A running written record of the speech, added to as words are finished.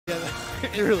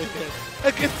Yeah, it really did.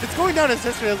 Like, it's going down in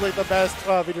history as like the best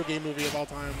video game movie of all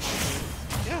time. Honestly.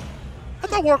 Yeah. I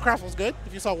thought Warcraft was good,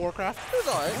 if you saw Warcraft. It was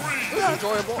alright. It was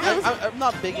enjoyable. I'm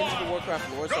not big into the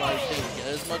Warcraft lore, so I didn't get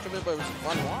as much of it, but it was a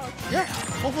fun watch. Yeah.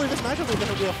 Hopefully this matchup will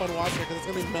definitely be a fun watch here, because it's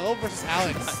going to be Melo versus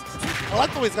ALYX. I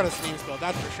like the way he's got a Steam spell,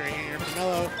 that's for sure. Here for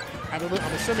Melo, I'm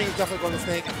assuming he's definitely going to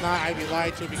Snake. If not, I'd be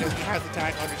lied to because he has the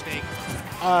tag under Snake.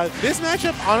 This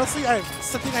matchup, honestly,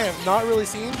 something I have not really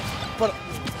seen, but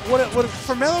what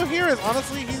for Melo here is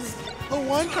honestly, he's the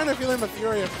one kind of feeling the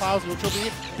fury of Cloud's neutral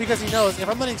beat because he knows if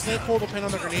I'm letting Snake pull the pin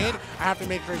on the grenade, I have to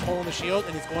make sure he's holding the shield,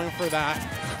 and he's going for that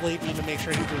blade beam to make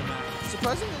sure he's doing that.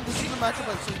 Surprisingly, this is a matchup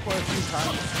I've seen quite a few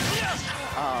times.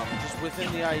 Just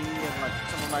within the IE and like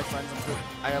some of my friends,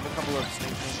 I have a couple of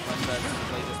Snake friends that have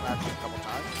played this matchup a couple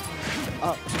times.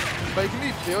 But it can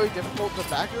be very difficult. The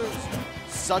backer is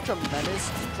such a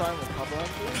menace to try and recover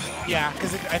onto. Yeah,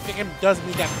 because I think it does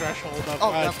meet that threshold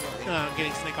of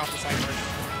getting Snake off the side first.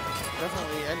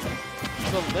 Definitely, and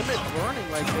the limit burning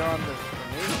right there on the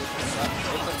grenade is a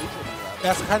neutral grab.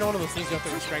 That's kind of one of those things you have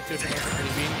to respect to if you're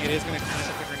grenade. It is going to finish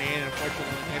up the grenade, and unfortunately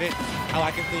didn't hit it. I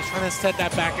like it. He's trying to set that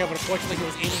back up, but unfortunately he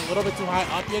was aiming a little bit too high.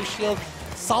 Up your shield.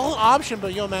 Solid option,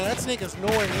 but yo, man, that Snake is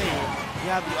nowhere near you.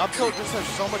 Yeah, the up tilt just has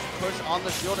so much push on the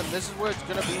shield, and this is where it's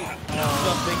going to be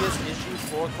the biggest issue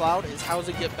for Cloud, is how does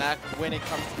it get back when it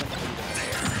comes to the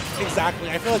completion. Exactly.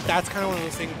 I feel like that's kind of one of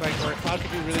those things like where Cloud could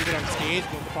be really good on stage,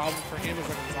 but the problem for him is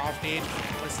like when he's off stage,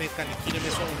 when Snake's got Nikita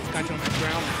missile and he's got you on the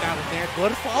ground like that with Nair.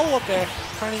 Good follow-up there,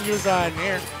 trying to use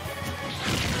Nair.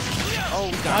 Oh,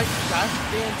 nice dash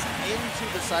dance into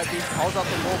the side beat, calls out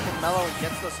the roll from Melo and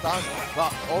gets the stock.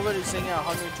 But already seeing at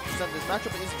 102%, this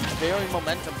matchup is very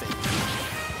momentum-based.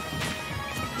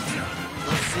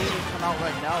 We're seeing it come out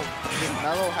right now. With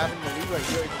Melo having the lead right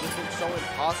here, it's just been so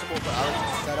impossible for ALYX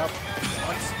to set up.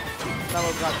 Once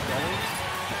Melo got going,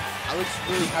 ALYX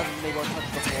really hasn't been able to touch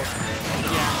the floor from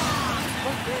there. Yeah.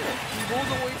 But there, he rolls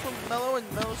away from Melo, and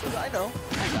Melo says, I know,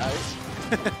 hi guys.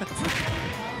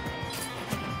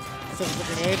 Sets the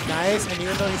grenade, nice, and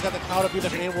even though he's got the Cloud up, the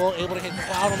grenade will able to hit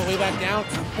Cloud on the way back down.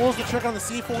 Pulls the trick on the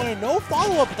C4, and no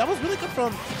follow-up, but that was really good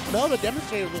from Melo to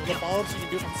demonstrate the follow-ups you can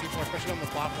do from C4, especially on the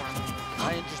platform.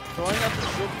 Ryan just throwing out the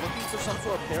shield, looking for some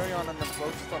sort of parry on an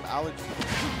approach from ALYX.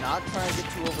 Not trying to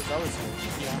get too overzealous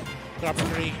here. Yeah. Good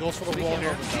opportunity. He goes for the wall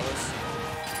here.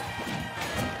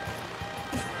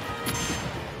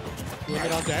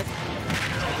 Limit on deck.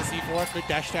 At the C4. Good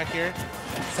dash attack here.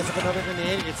 Sets up another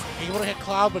grenade. It's able to hit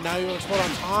Cloud, but now he's able to explode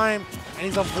on time. And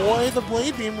he's avoid the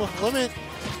blade beam with Limit.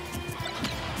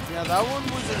 Yeah, that one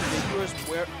was ambiguous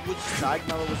which side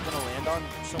Melo was going to land on.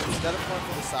 So instead of going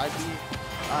for the side beam,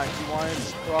 he wanted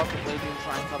to throw out the blade beam and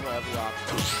try and cover every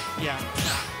option. Yeah.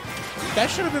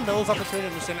 That should have been Melo's opportunity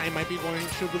to understand I might be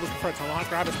should be looking for a tomahawk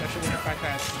grab, especially with the fact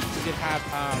that he did have,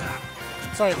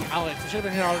 sorry, ALYX. It should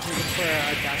have been here looking for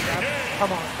a dash grab,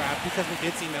 tomahawk grab, because we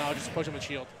did see Melo just push him with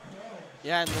shield.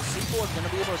 Yeah, and the C4 is going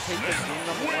to be able to take this game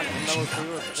 #1 in Melo's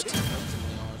career.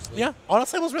 Yeah,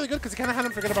 honestly, it was really good because he kind of had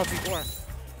him forget about C4.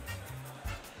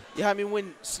 Yeah, I mean,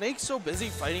 when Snake's so busy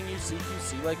fighting you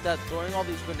CQC like that, throwing all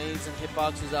these grenades and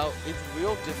hitboxes out, it's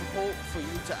real difficult for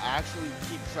you to actually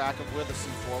keep track of where the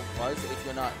C4 was if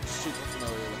you're not super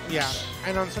familiar with it. Yeah,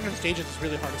 and on certain stages, it's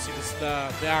really hard to see this,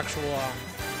 the actual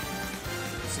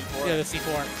C4. Yeah, the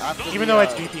C4. Even though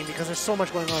it's VP, because there's so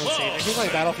much going on the stage. I think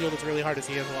like Battlefield, it's really hard to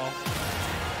see as well.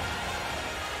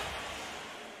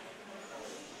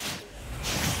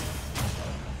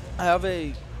 I have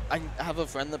a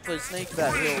friend that plays Snake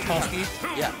that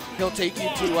he'll take you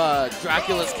to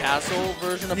Dracula's Castle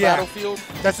version of Battlefield.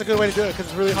 That's a good way to do it because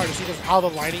it's really hard to see how the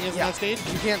lighting is on that stage.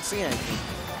 You can't see anything.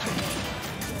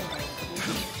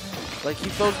 Like he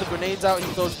throws the grenades out, he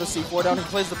throws the C4 down, he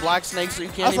plays the Black Snake so you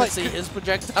can't even see his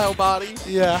projectile body.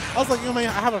 Yeah, I was like, you know, man,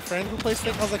 I have a friend who plays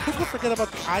Snake. I was like, who could forget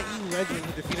about the IE legend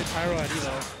who defeated Tyro at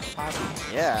Evo?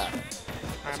 Awesome. Yeah.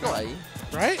 Let's go IE.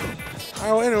 Right?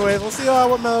 Alright, well, anyways, we'll see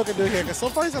what Melo can do here, because so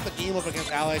far he's got the game up against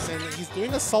ALYX, and he's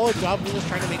doing a solid job. He's just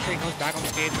trying to make sure he comes back on the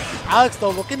stage. ALYX, though,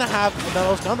 looking to have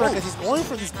Melo's number, because he's going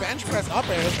for these bench press up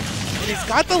airs, and he's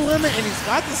got the limit, and he's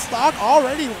got the stock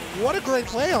already. What a great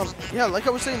play on. Yeah, like I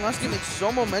was saying last game, it's so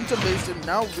momentum-based, and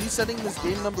now resetting this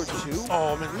game #2.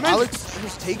 Oh, man. ALYX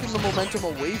has taken the momentum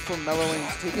away from Melo, and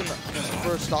he's taken the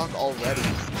first stock already.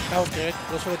 That was good.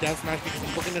 Goes for the death smash because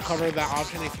he's looking to cover that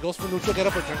option. If he goes for neutral get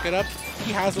up or jump get up,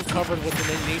 he has it covered with the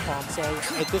napalm. So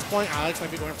at this point, ALYX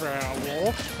might be going for a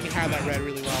roll, and he had that read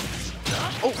really well.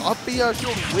 Oh, up the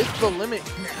shield with the limit.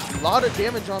 A lot of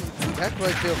damage on the deck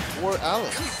right there for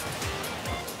ALYX.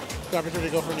 the opportunity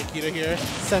to go for Nikita here.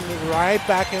 Send him right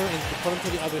back in and put him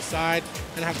to the other side.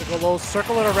 And have to go low,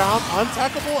 circle it around,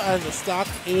 untackable, and the stock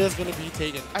is going to be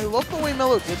taken. I love the way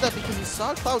Melo did that because he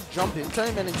saw Cloud jump into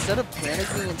him, and instead of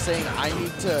panicking and saying, I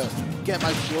need to get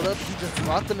my shield up, he just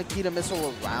brought the Nikita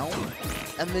missile around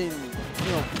and then,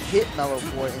 you know, hit Melo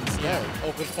for it instead.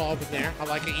 Oh, good follow-up in there. I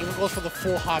like it. Even goes for the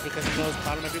full hop because he knows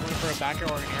Cloud might be going for a back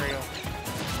air or an aerial.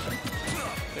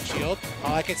 Good shield.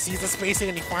 I like it. Sees the spacing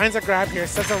and he finds a grab here.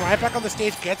 Sets him right back on the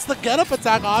stage. Gets the get-up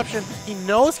attack option. He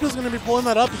knows he was going to be pulling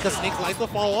that up because Snake likes to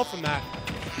follow up from that.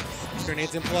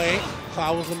 Grenades in play.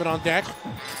 Cloud was limit on deck.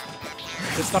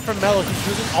 Good stuff from Melo. He's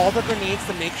using all the grenades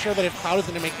to make sure that if Cloud is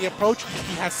going to make the approach,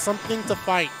 he has something to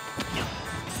fight.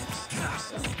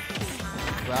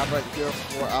 Grab right here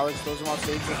for ALYX. Throws him off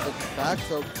stage with the back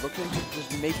throw. Looking to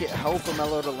just make it hell for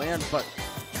Melo to land, but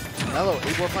Melo able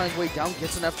to find his way down,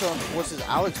 gets an F-throw, and forces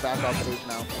ALYX back off stage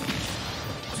now.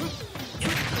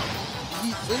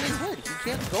 He's in his head. He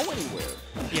can't go anywhere.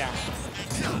 Yeah.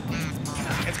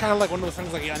 It's kind of like one of those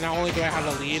things like, yeah, not only do I have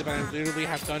a lead, but I literally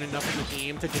have done enough of the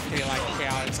game to dictate like, okay,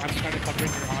 ALYX, I'm trying to cover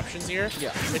your options here.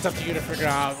 Yeah. It's up to you to figure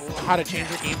out how to change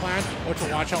your game plan or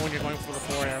to watch out when you're going for the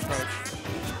forward air approach.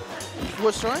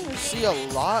 We're starting to see a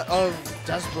lot of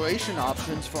desperation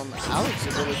options from ALYX,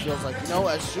 it really feels like. You know,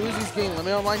 as soon as he's getting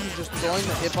limit online, he's just throwing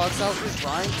the hitbox out,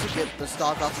 trying to get the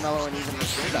stock off Melo and even the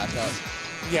spin back up.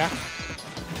 Yeah.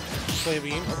 Play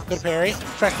beam. Good parry.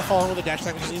 Tries to follow with a dash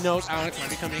attack because he knows ALYX might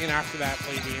be coming in after that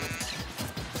play beam.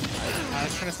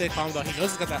 He's trying to stay calm though. He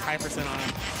knows he's got that high percent on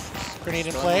him. Grenade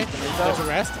in play. There's a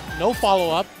rest. No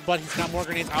follow-up, but he's got more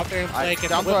grenades out there in play.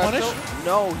 Gets a whip punish.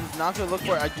 No, he's not going to look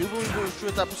for it. I do believe it was true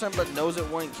at that percent, but knows it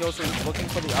wouldn't kill, so he's looking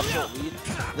for the up tilt lead.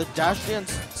 The dash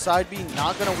dance side B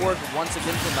not going to work once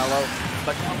again for Melo,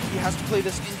 but now he has to play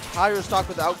this entire stock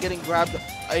without getting grabbed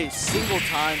a single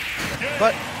time.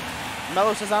 But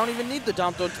Melo says, I don't even need the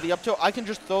down throw to the up tilt. I can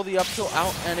just throw the up tilt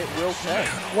out and it will pay.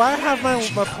 Why have my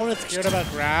opponent scared about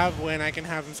grab when I can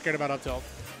have him scared about up tilt?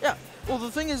 Yeah. Well,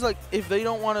 the thing is, like, if they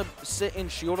don't want to sit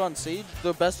and shield on stage,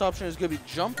 the best option is going to be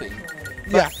jumping.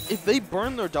 But yeah. If they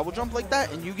burn their double jump like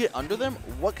that and you get under them,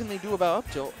 what can they do about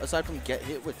up tilt aside from get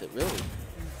hit with it, really?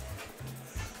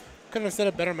 Couldn't have said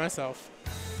it better myself.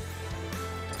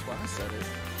 That's why I said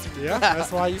it. Yeah,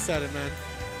 that's why you said it, man.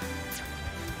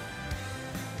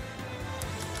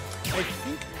 I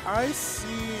think I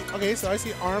see... Okay, so I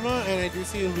see Arma and I do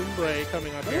see Lumbre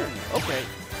coming up here. Okay.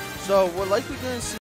 So we're likely going to see